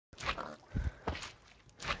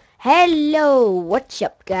Hello, what's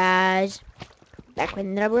up guys? Back with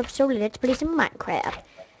another episode of Let's Play some Minecraft.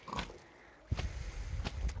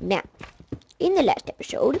 Now, in the last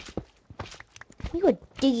episode, we were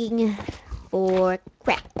digging for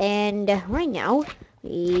crap, and right now,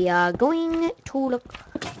 we are going to look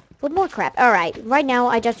for more crap. Alright, right now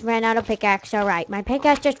I just ran out of pickaxe. Alright, my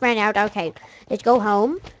pickaxe just ran out. Okay, let's go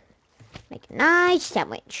home, make a nice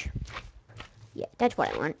sandwich. Yeah, that's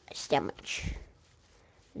what I want, a sandwich.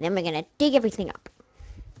 And then we're gonna dig everything up.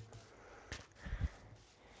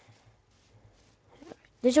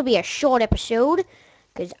 This will be a short episode,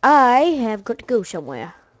 because I have got to go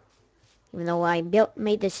somewhere. Even though I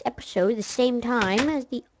made this episode the same time as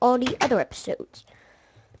all the other episodes.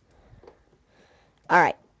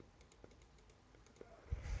 Alright.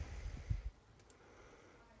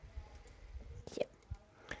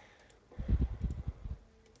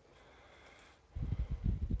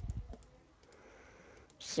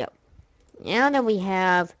 So, now that we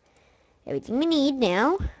have everything we need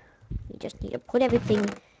now, we just need to put everything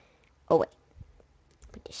away.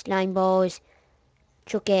 Put the slime balls,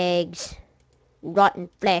 chook eggs, rotten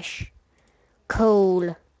flesh,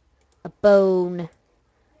 coal, a bone,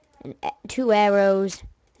 and 2 arrows,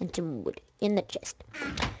 and some wood in the chest.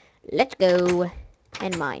 Let's go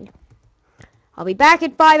and mine. I'll be back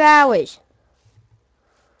in 5 hours.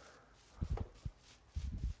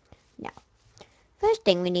 Now, first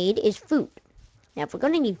thing we need is food. Now, if we're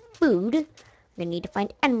going to need food, we're going to need to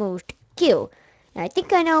find animals to kill. And I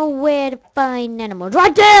think I know where to find animals.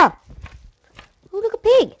 Right there! Oh, look, a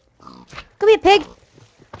pig. Come here, pig.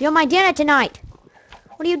 You're my dinner tonight.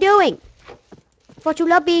 What are you doing? I thought you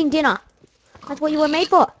loved being dinner. That's what you were made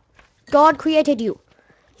for. God created you.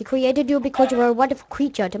 He created you because you were a wonderful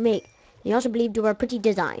creature to make. He also believed you were a pretty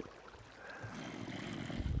design.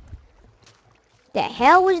 The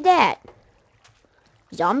hell was that?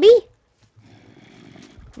 Zombie?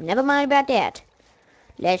 Never mind about that.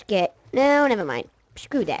 Let's get... No, never mind.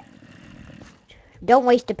 Screw that. Don't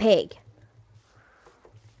waste a pig.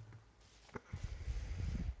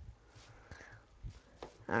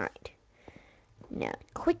 Alright. Now,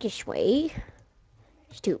 the quickest way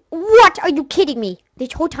is to... What? Are you kidding me?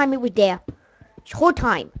 This whole time it was there. This whole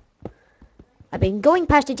time. I've been going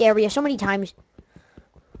past this area so many times.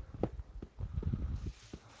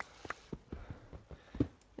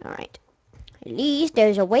 Alright. At least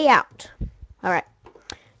there's a way out. Alright.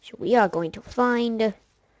 So we are going to find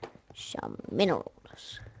some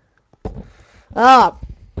minerals. Oh.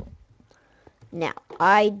 Now,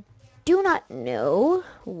 I do not know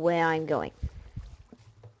where I'm going.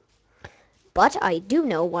 But I do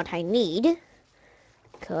know what I need.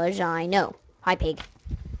 Because I know. Hi, pig.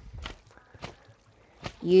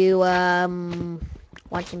 You,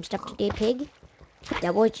 want some stuff today, pig? Is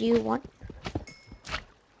that what you want?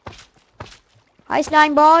 Hi,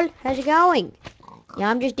 slime ball. How's it going? Yeah,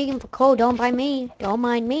 I'm just digging for coal. Don't mind me. Don't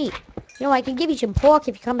mind me. You know, I can give you some pork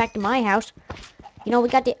if you come back to my house. You know,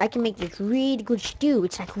 I can make this really good stew.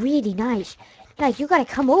 It's, like, really nice. Like, you gotta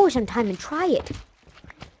come over sometime and try it.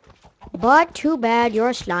 But, too bad, you're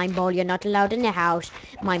a slime ball. You're not allowed in the house.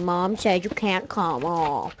 My mom said you can't come.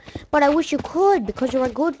 Oh, but I wish you could, because you're a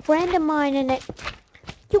good friend of mine, and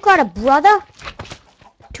you got a brother?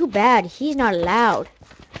 Too bad, he's not allowed.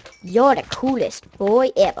 You're the coolest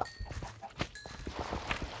boy ever.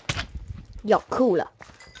 You're cooler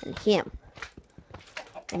than him.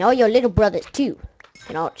 And all your little brothers, too.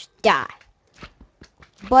 Can all just die.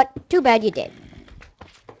 But, too bad you did.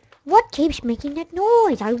 What keeps making that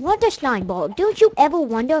noise? I want a slime ball. Don't you ever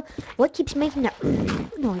wonder what keeps making that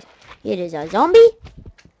noise? It is a zombie?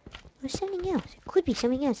 Or something else. It could be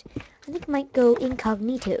something else. I think I might go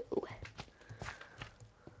incognito.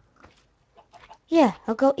 Yeah,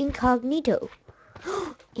 I'll go incognito.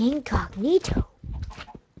 Incognito.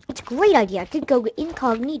 It's a great idea. I could go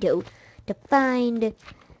incognito to find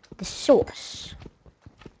the source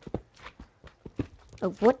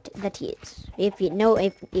of what that is. If you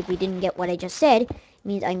didn't get what I just said, it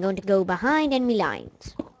means I'm going to go behind enemy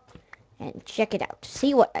lines and check it out.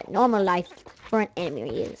 See what a normal life for an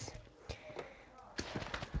enemy is.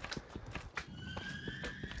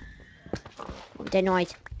 What's that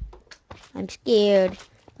noise? I'm scared.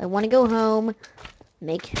 I want to go home.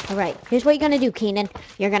 Alright, here's what you're gonna do, Keenan.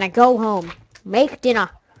 You're gonna go home. Make dinner.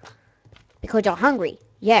 Because you're hungry.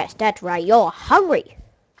 Yes, that's right. You're hungry.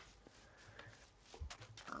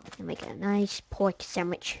 Make a nice pork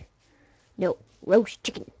sandwich. No, roast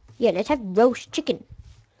chicken. Yeah, let's have roast chicken.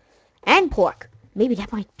 And pork. Maybe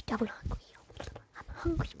that might be double hungry. I'm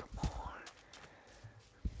hungry for more.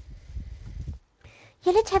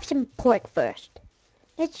 Yeah, let's have some pork first.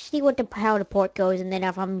 let's see what how the pork goes, and then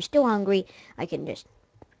if I'm still hungry, I can just,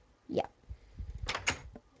 yeah.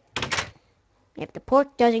 If the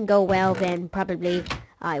pork doesn't go well, then probably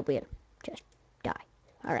I will just die.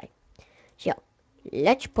 Alright, so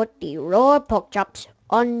let's put the raw pork chops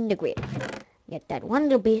on the grill. Get that one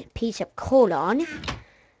little piece of coal on, and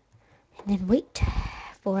then wait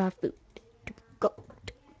for our food to go.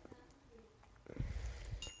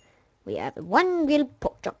 We have one grilled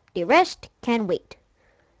pork chop. The rest can wait.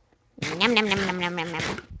 Nom nom nom nom nom nom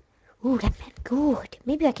nom. Ooh, that meant good.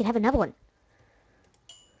 Maybe I could have another one.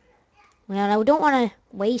 Well, I don't want to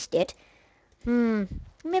waste it. Maybe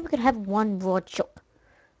we could have one raw chook.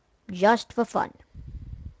 Just for fun.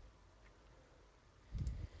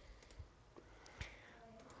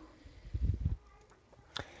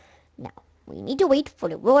 Now, we need to wait for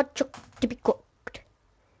the raw chook to be cooked.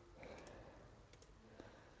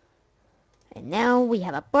 And now we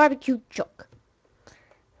have a barbecue chook.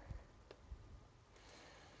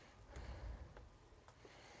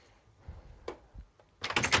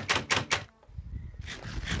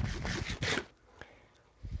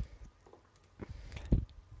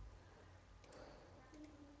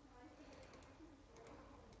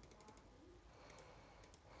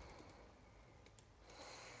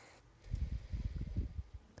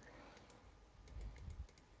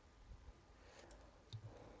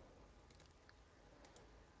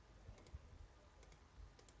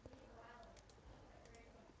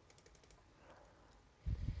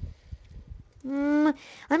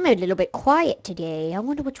 I'm a little bit quiet today. I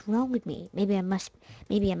wonder what's wrong with me. Maybe I must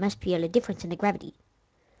feel a difference in the gravity.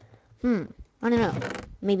 I don't know.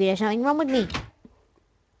 Maybe there's something wrong with me.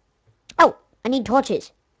 Oh, I need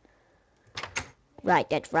torches. Right,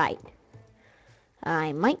 that's right.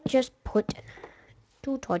 I might just put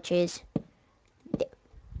 2 torches there.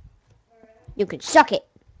 You can suck it.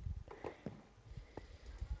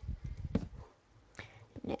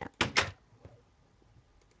 Now.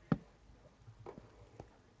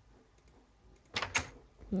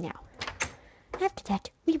 Now, after that,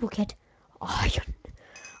 we will get iron.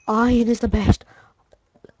 Iron is the best.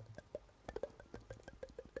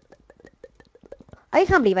 I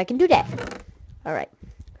can't believe I can do that. Alright.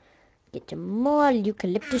 Get some more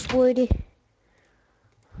eucalyptus wood.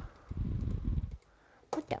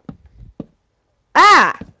 What the?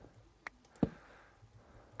 Ah!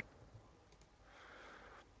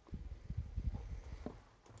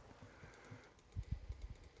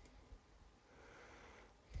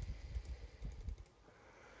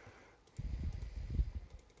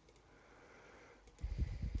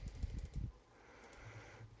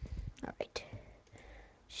 Alright.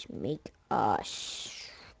 Let's make a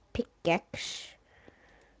pickaxe.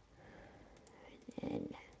 And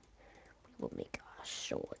we will make a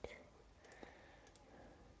sword.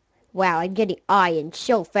 Wow, I'm getting iron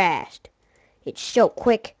so fast. It's so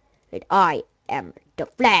quick that I am the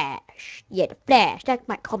Flash. Yeah, the Flash. I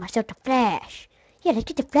might call myself the Flash. Yeah, let's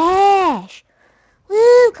get the Flash.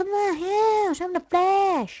 Woo, come to my house. I'm the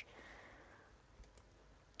Flash.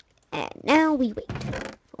 And now we wait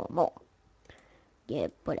for more. Yeah,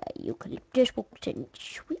 but eucalyptus will send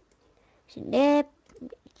sweet. So there,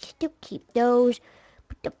 still keep those.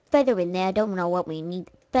 Put the feather in there. Don't know what we need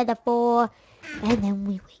the feather for. And then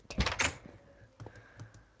we wait.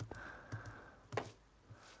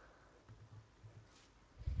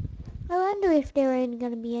 I wonder if there ain't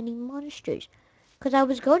gonna be any monsters. Because I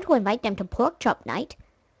was going to invite them to pork chop night.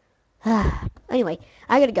 Anyway,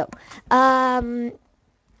 I gotta go.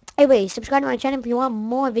 Anyway, subscribe to my channel if you want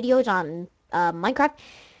more videos on Minecraft.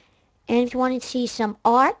 And if you want to see some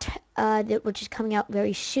art, which is coming out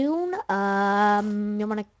very soon, you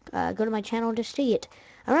want to go to my channel to see it.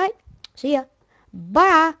 Alright, see ya.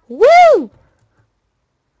 Bye. Woo!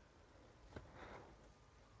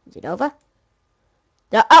 Is it over?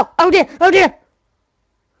 Oh dear, oh dear!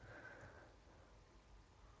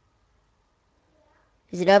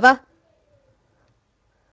 Is it over?